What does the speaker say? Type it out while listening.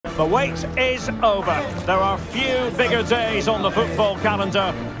The wait is over. There are few bigger days on the football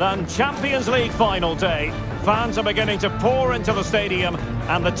calendar than Champions League final day. Fans are beginning to pour into the stadium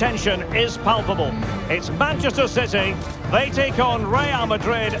and the tension is palpable. It's Manchester City. They take on Real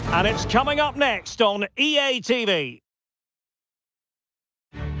Madrid and it's coming up next on EA TV.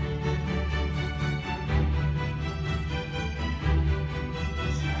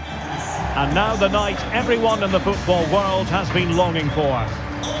 And now the night everyone in the football world has been longing for.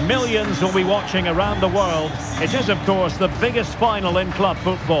 Millions will be watching around the world. It is, of course, the biggest final in club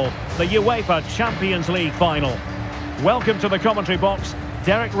football, the UEFA Champions League final. Welcome to the commentary box.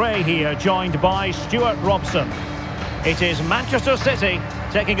 Derek Ray here, joined by Stuart Robson. It is Manchester City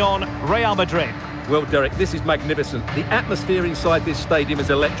taking on Real Madrid. Well, Derek, this is magnificent. The atmosphere inside this stadium is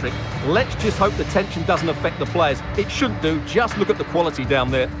electric. Let's just hope the tension doesn't affect the players. It shouldn't do. Just look at the quality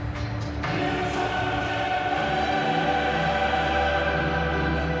down there.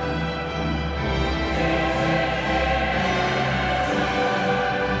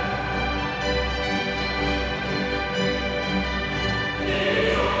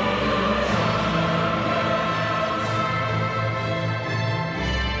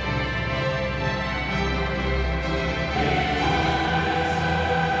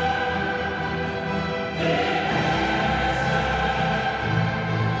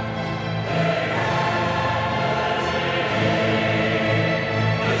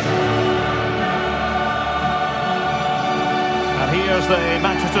 Here's the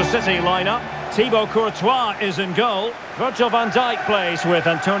Manchester City lineup. Thibaut Courtois is in goal. Virgil van Dijk plays with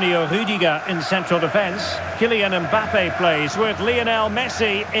Antonio Rudiger in central defence. Kylian Mbappe plays with Lionel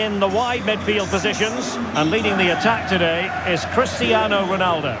Messi in the wide midfield positions. And leading the attack today is Cristiano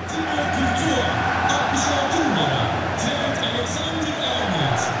Ronaldo.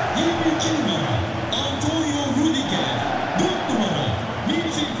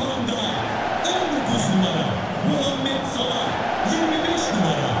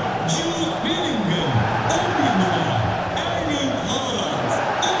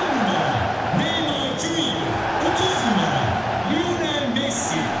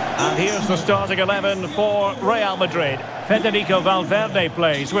 Here's the starting 11 for Real Madrid. Federico Valverde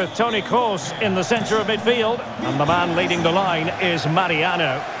plays with Toni Kroos in the centre of midfield. And the man leading the line is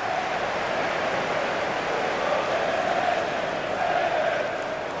Mariano.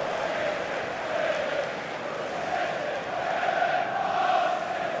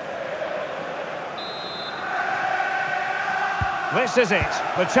 This is it,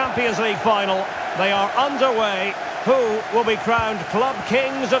 the Champions League final. They are underway. Who will be crowned club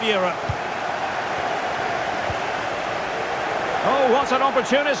kings of Europe? Oh, what an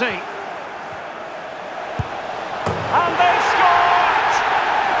opportunity! And they scored!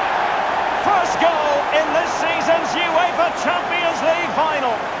 First goal in this season's UEFA Champions League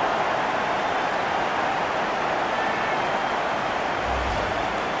final.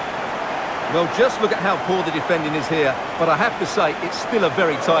 Well, just look at how poor the defending is here. But I have to say, it's still a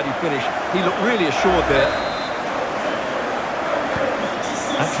very tidy finish. He looked really assured there.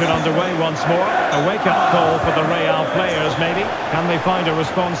 Action underway once more. A wake-up call for the Real players, maybe. Can they find a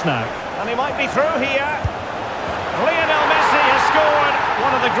response now? And he might be through here. Lionel Messi has scored.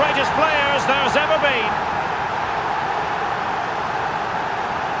 One of the greatest players there's ever been.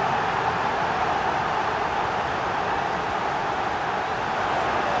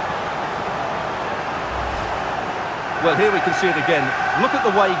 Well, here we can see it again. Look at the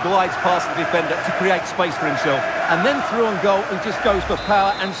way he glides past the defender to create space for himself. And then through on goal, he just goes for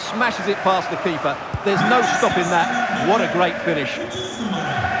power and smashes it past the keeper. There's no stopping that. What a great finish. 2-0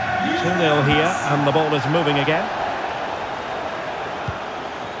 here, and the ball is moving again.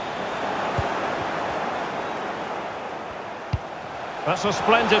 That's a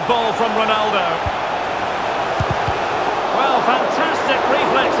splendid ball from Ronaldo. Well, fantastic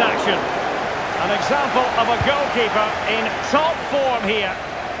reflex action. An example of a goalkeeper in top form here.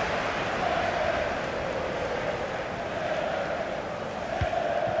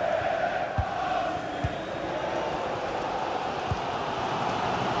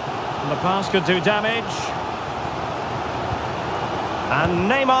 And the pass could do damage. And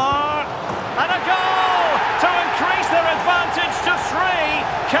Neymar. And a goal to increase their advantage to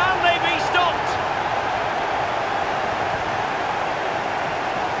 3. Can they be stopped?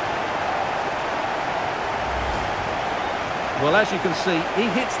 Well, as you can see, he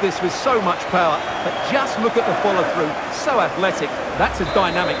hits this with so much power, but just look at the follow-through. So athletic. That's a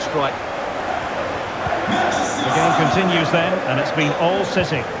dynamic strike. The game continues then, and it's been all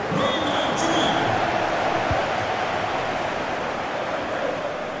City.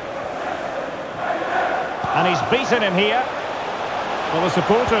 And he's beaten him here. Well, the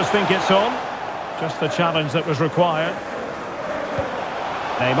supporters think it's on. Just the challenge that was required.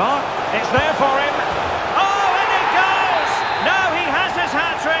 Neymar, it's there for him. Oh, and it goes! Now he has his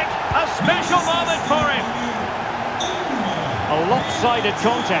hat-trick. A special moment for him. A lopsided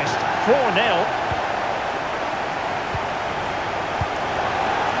contest, 4-0.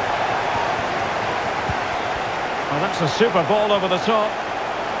 Well, that's a super ball over the top.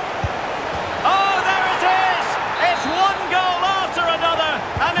 Oh, there it is! It's one goal after another,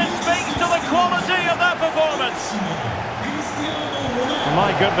 and it speaks to the quality of that performance.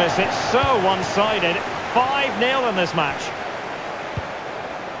 My goodness, it's so one-sided. 5-0 in this match.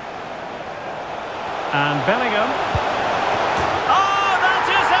 And Bellingham. Oh, that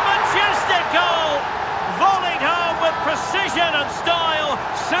is a majestic goal! Volleyed home with precision and style.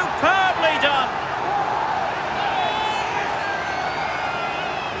 Superbly done.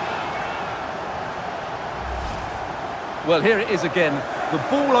 Well, here it is again. The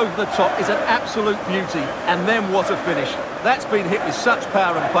ball over the top is an absolute beauty. And then what a finish. That's been hit with such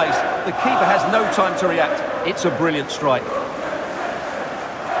power and pace. The keeper has no time to react. It's a brilliant strike.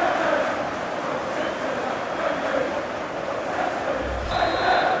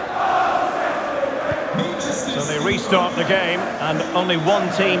 So they restart the game, and only one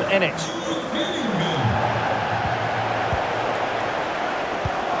team in it.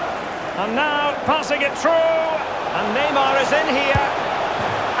 And now, passing it through. And Neymar is in here.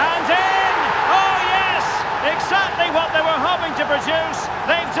 And in! Oh, yes! Exactly what they were hoping to produce.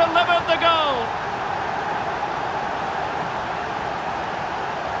 They've delivered the goal.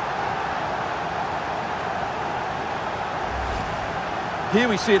 Here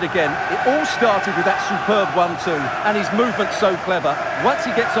we see it again. It all started with that superb 1-2, and his movement's so clever. Once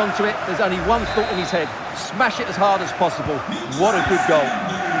he gets onto it, there's only one thought in his head. Smash it as hard as possible. What a good goal.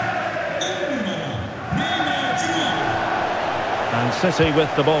 And City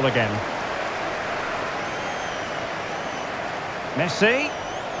with the ball again. Messi.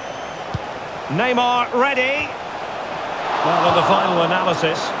 Neymar ready. Well, in the final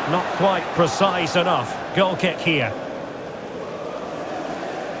analysis, not quite precise enough. Goal kick here.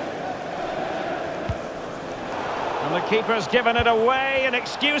 And the keeper's given it away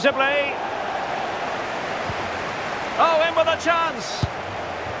inexcusably. Oh, in with a chance.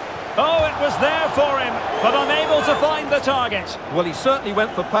 Oh, it was there for him, but unable to find the target. Well, he certainly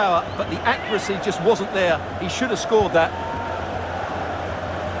went for power, but the accuracy just wasn't there. He should have scored that.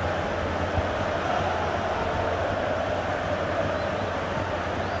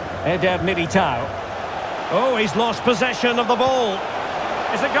 Eder Militao. Oh, he's lost possession of the ball.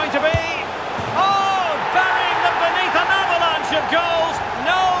 Is it going to be? Oh, burying them beneath an avalanche of goals.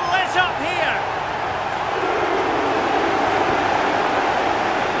 No let up here.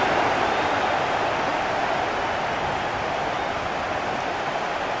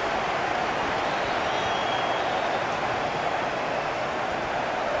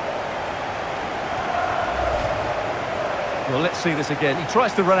 Well, let's see this again. He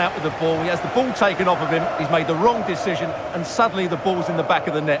tries to run out with the ball. He has the ball taken off of him. He's made the wrong decision, and suddenly the ball's in the back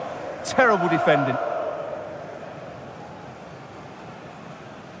of the net. Terrible defending.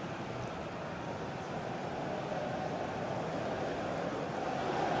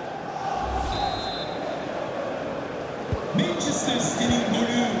 Manchester City'nin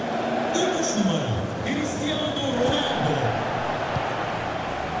golü 13 numara Cristiano Ronaldo.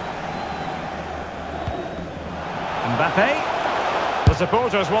 Mbappe. The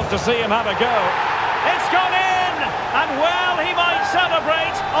supporters want to see him have a go. It's gone in! And well, he might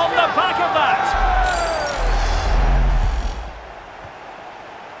celebrate on the back of that.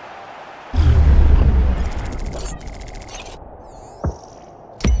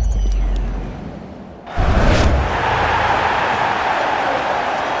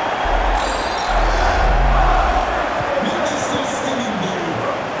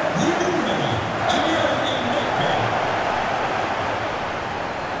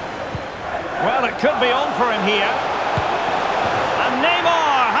 Well, it could be on for him here. And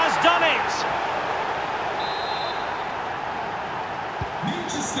Neymar has done it.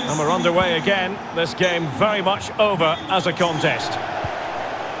 And we're underway again. This game very much over as a contest.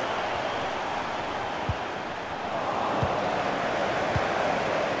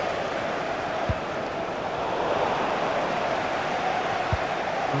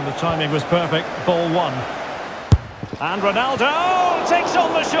 And the timing was perfect. Ball one. And Ronaldo takes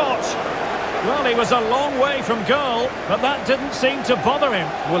on the shot. Well, he was a long way from goal, but that didn't seem to bother him.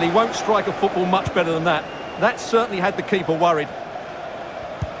 Well, he won't strike a football much better than that. That certainly had the keeper worried.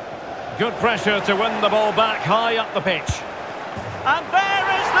 Good pressure to win the ball back high up the pitch. And there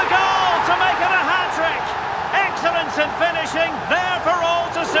is the goal to make it a hat-trick. Excellence in finishing, there for all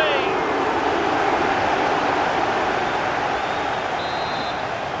to see.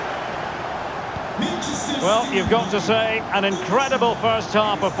 Well, you've got to say, an incredible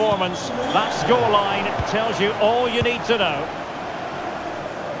first-half performance. That scoreline tells you all you need to know.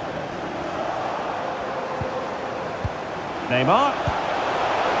 Neymar.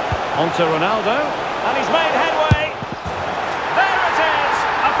 Onto Ronaldo. And he's made headway. There it is!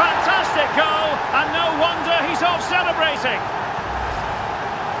 A fantastic goal, and no wonder he's off celebrating.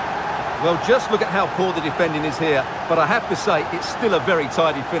 Well, just look at how poor the defending is here. But I have to say, it's still a very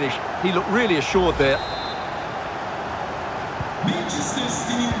tidy finish. He looked really assured there.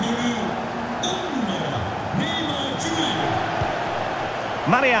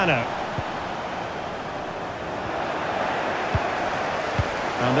 Mariano.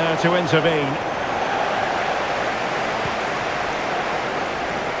 And there to intervene.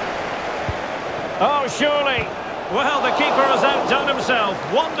 Oh, surely. Well, the keeper has outdone himself.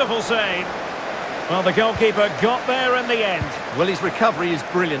 Wonderful save. Well, the goalkeeper got there in the end. Well, his recovery is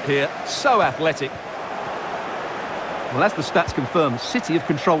brilliant here. So athletic. Well, as the stats confirm, City have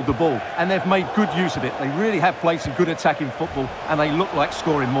controlled the ball and they've made good use of it. They really have played some good attacking football and they look like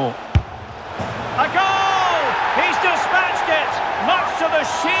scoring more. A goal! He's dispatched it, much to the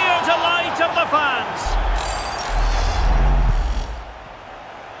sheer delight of the fans.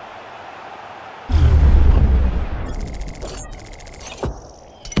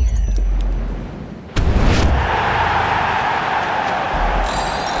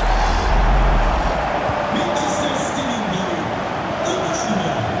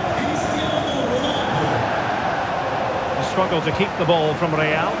 Struggle to keep the ball from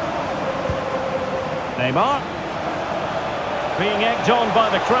Real. Neymar. Being egged on by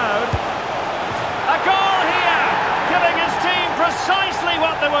the crowd. A goal here! Giving his team precisely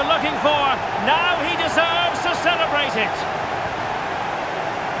what they were looking for. Now he deserves to celebrate it.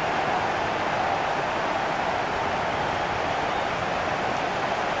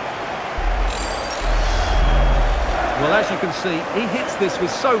 Well, as you can see, he hits this with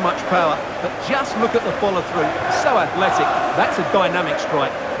so much power, but just look at the follow-through. So athletic. That's a dynamic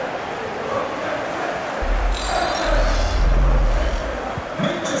strike.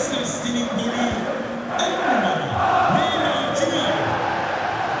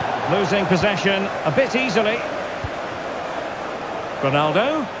 Losing possession a bit easily.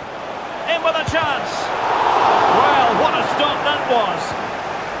 Ronaldo. In with a chance. Well, what a stop that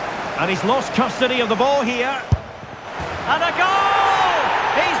was. And he's lost custody of the ball here. And a goal!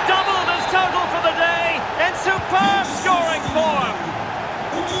 He's doubled his total for the day in superb scoring form.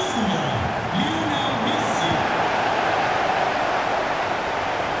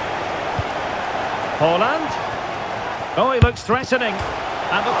 Haaland. Oh, he looks threatening.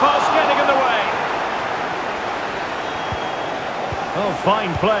 And the post getting in the way. Oh,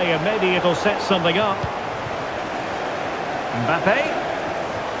 fine play, and maybe it'll set something up. Mbappe.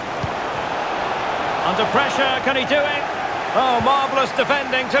 Under pressure, can he do it? Oh, marvellous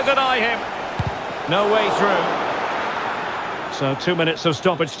defending to deny him. No way through. So 2 minutes of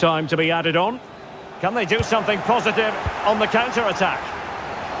stoppage time to be added on. Can they do something positive on the counter-attack?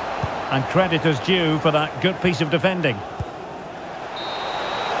 And credit is due for that good piece of defending.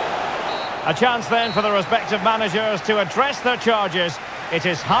 A chance then for the respective managers to address their charges. It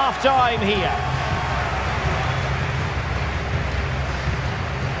is half-time here.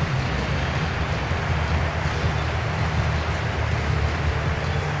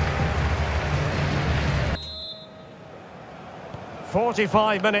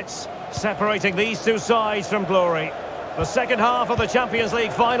 "45 minutes separating these two sides from glory. The second half of the Champions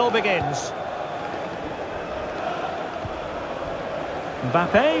League final begins.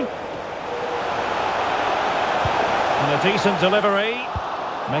 Mbappe. And a decent delivery,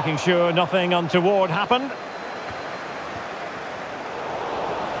 making sure nothing untoward happened.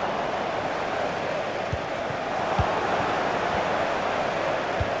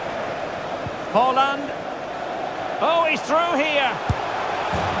 Haaland. Oh, he's through here.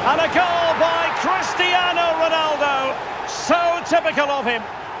 And a goal by Cristiano Ronaldo. So typical of him.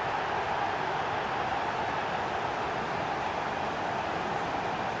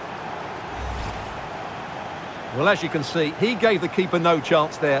 Well, as you can see, he gave the keeper no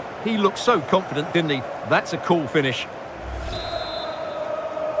chance there. He looked so confident, didn't he? That's a cool finish.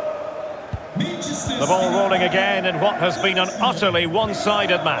 The ball rolling again in what has been an utterly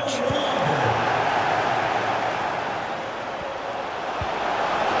one-sided match.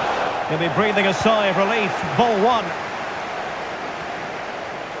 He'll be breathing a sigh of relief. Ball one.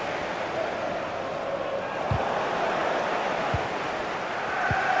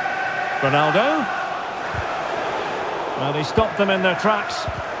 Ronaldo. Well, they stopped them in their tracks.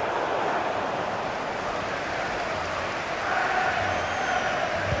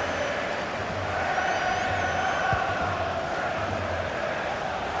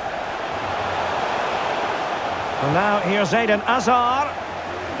 And now here's Eden Hazard.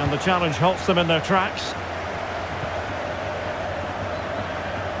 And the challenge halts them in their tracks.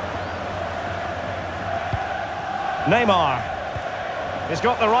 Neymar. He's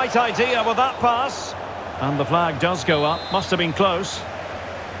got the right idea with that pass. And the flag does go up. Must have been close.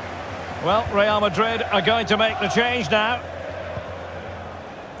 Well, Real Madrid are going to make the change now.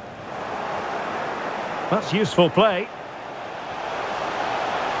 That's useful play.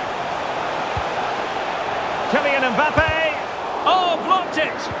 Kylian Mbappe. Oh, blocked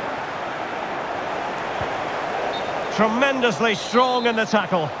it. Tremendously strong in the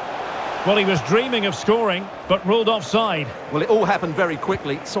tackle. Well, he was dreaming of scoring, but ruled offside. Well, it all happened very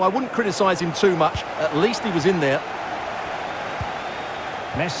quickly, so I wouldn't criticise him too much. At least he was in there.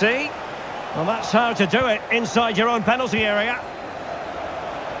 Messi. Well, that's how to do it inside your own penalty area.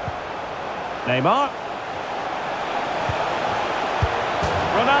 Neymar.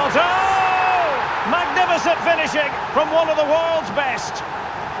 Ronaldo! Magnificent finishing from one of the world's best.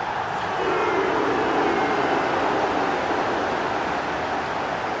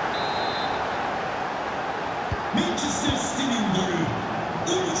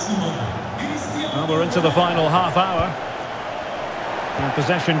 Well, we're into the final half hour. And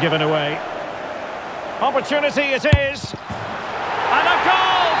possession given away. Opportunity it is. And a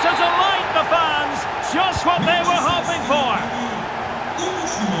goal to delight the fans. Just what they were hoping for.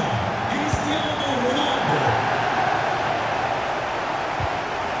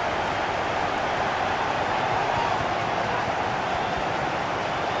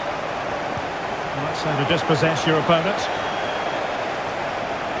 Well, that's how to dispossess your opponent.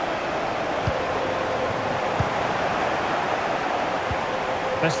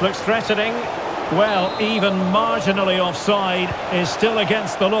 This looks threatening. Well, even marginally offside is still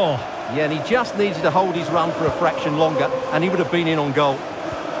against the law. Yeah, and he just needed to hold his run for a fraction longer, and he would have been in on goal.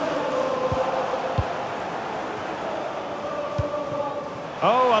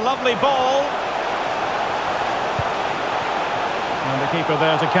 Oh, a lovely ball. And the keeper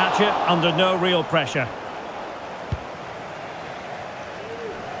there to catch it under no real pressure.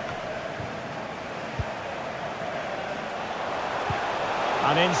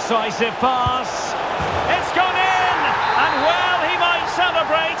 An incisive pass. It's gone in! And well, he might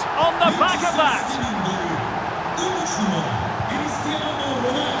celebrate on the back of that.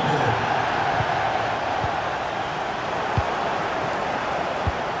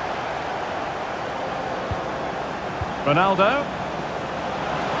 Ronaldo.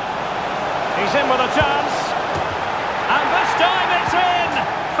 He's in with a chance. And this time it's in!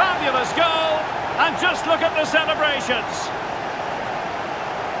 Fabulous goal. And just look at the celebrations.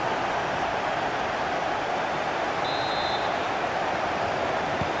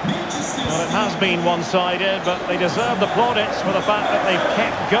 Well, it has been one-sided, but they deserve the plaudits for the fact that they've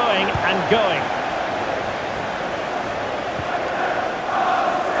kept going and going.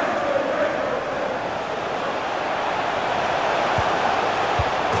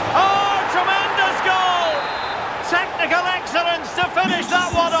 Oh, tremendous goal! Technical excellence to finish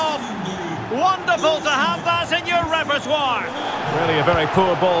that one off. Wonderful to have that in your repertoire. Really a very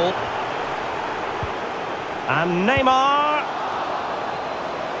poor ball. And Neymar.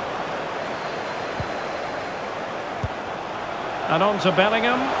 And on to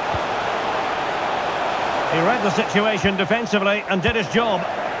Bellingham. He read the situation defensively and did his job.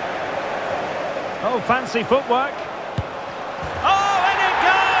 Oh, fancy footwork. Oh, and it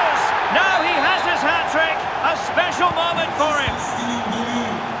goes! Now he has his hat-trick. A special moment for him.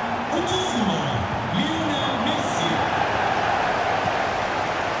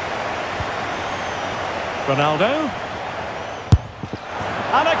 Ronaldo.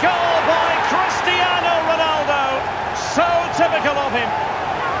 And a goal by Cristiano Ronaldo. So typical of him.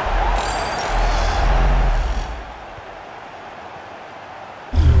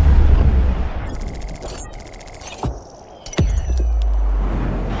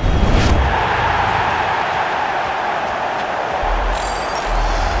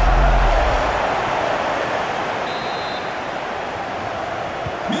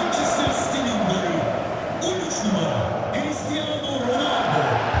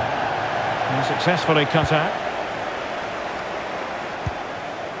 And successfully cut out.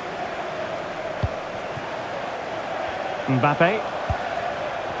 Mbappe.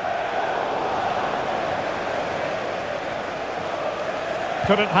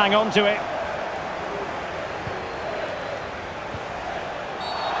 Couldn't hang on to it.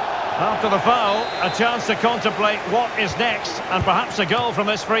 After the foul, a chance to contemplate what is next, and perhaps a goal from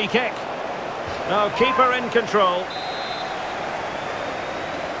this free kick. Now, keeper in control.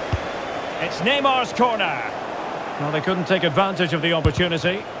 It's Neymar's corner. Well, they couldn't take advantage of the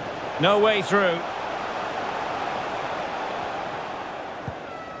opportunity. No way through.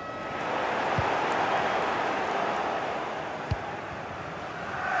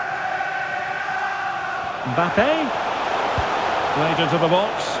 Mbappe. Played into the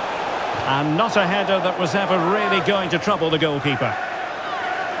box. And not a header that was ever really going to trouble the goalkeeper.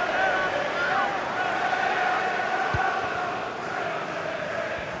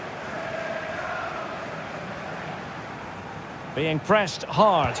 Being pressed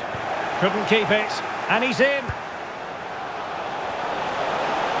hard. Couldn't keep it. And he's in.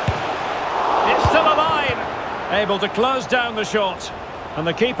 It's still alive. Able to close down the shot. And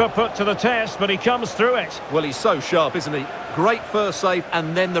the keeper put to the test, but he comes through it. Well, he's so sharp, isn't he? Great first save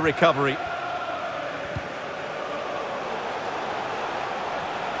and then the recovery.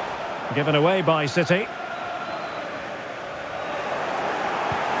 Given away by City.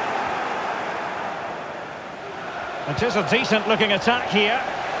 It is a decent-looking attack here,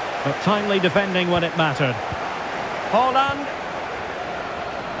 but timely defending when it mattered. Haaland.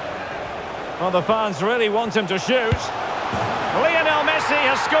 Well, the fans really want him to shoot. Lionel Messi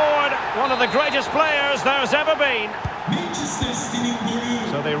has scored, one of the greatest players there's ever been.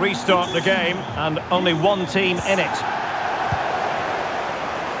 So they restart the game, and only one team in it.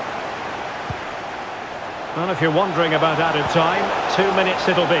 Well, if you're wondering about added time, 2 minutes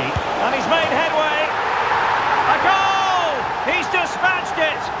it'll be. And he's made headway. A goal! He's dispatched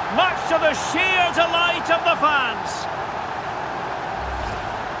it, much to the sheer delight of the fans.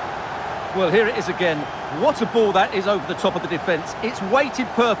 Well, here it is again. What a ball that is over the top of the defence. It's weighted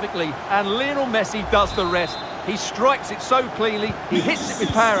perfectly, and Lionel Messi does the rest. He strikes it so cleanly, he hits it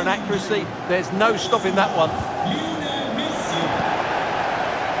with power and accuracy. There's no stopping that one.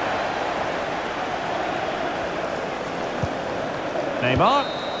 Neymar.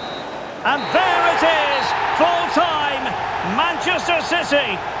 And there it is, full time. Manchester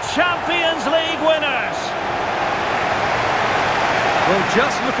City, Champions League winners. Well,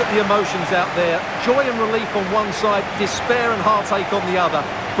 just look at the emotions out there. Joy and relief on one side, despair and heartache on the other.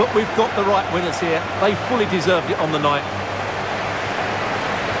 But we've got the right winners here. They fully deserved it on the night.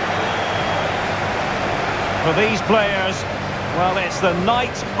 For these players, well, it's the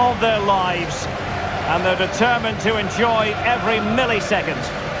night of their lives. And they're determined to enjoy every millisecond.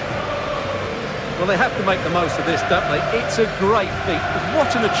 Well, they have to make the most of this, don't they? It's a great feat.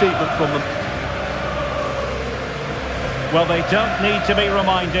 What an achievement from them. Well, they don't need to be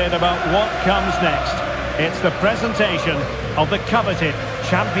reminded about what comes next. It's the presentation of the coveted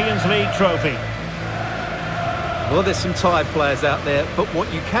Champions League trophy. Well, there's some tired players out there, but what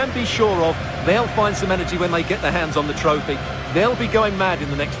you can be sure of, they'll find some energy when they get their hands on the trophy. They'll be going mad in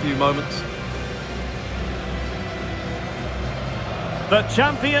the next few moments. The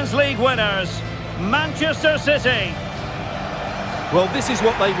Champions League winners, Manchester City. Well, this is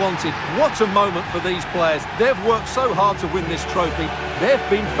what they wanted. What a moment for these players. They've worked so hard to win this trophy. They've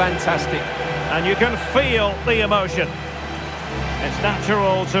been fantastic. And you can feel the emotion. It's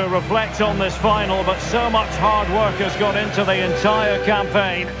natural to reflect on this final, but so much hard work has gone into the entire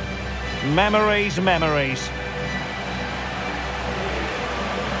campaign. Memories, memories.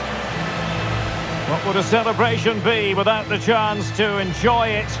 What would a celebration be without the chance to enjoy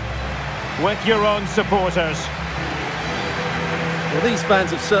it with your own supporters? Well, these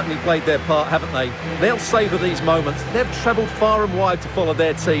fans have certainly played their part, haven't they? They'll savour these moments. They've travelled far and wide to follow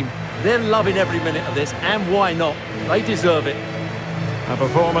their team. They're loving every minute of this, and why not? They deserve it. A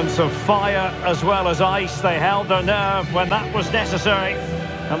performance of fire as well as ice. They held their nerve when that was necessary.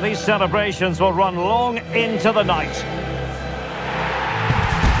 And these celebrations will run long into the night.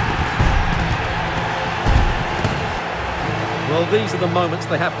 Well, these are the moments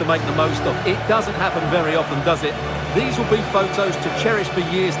they have to make the most of. It doesn't happen very often, does it? These will be photos to cherish for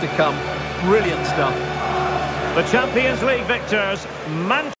years to come. Brilliant stuff. The Champions League victors, Manchester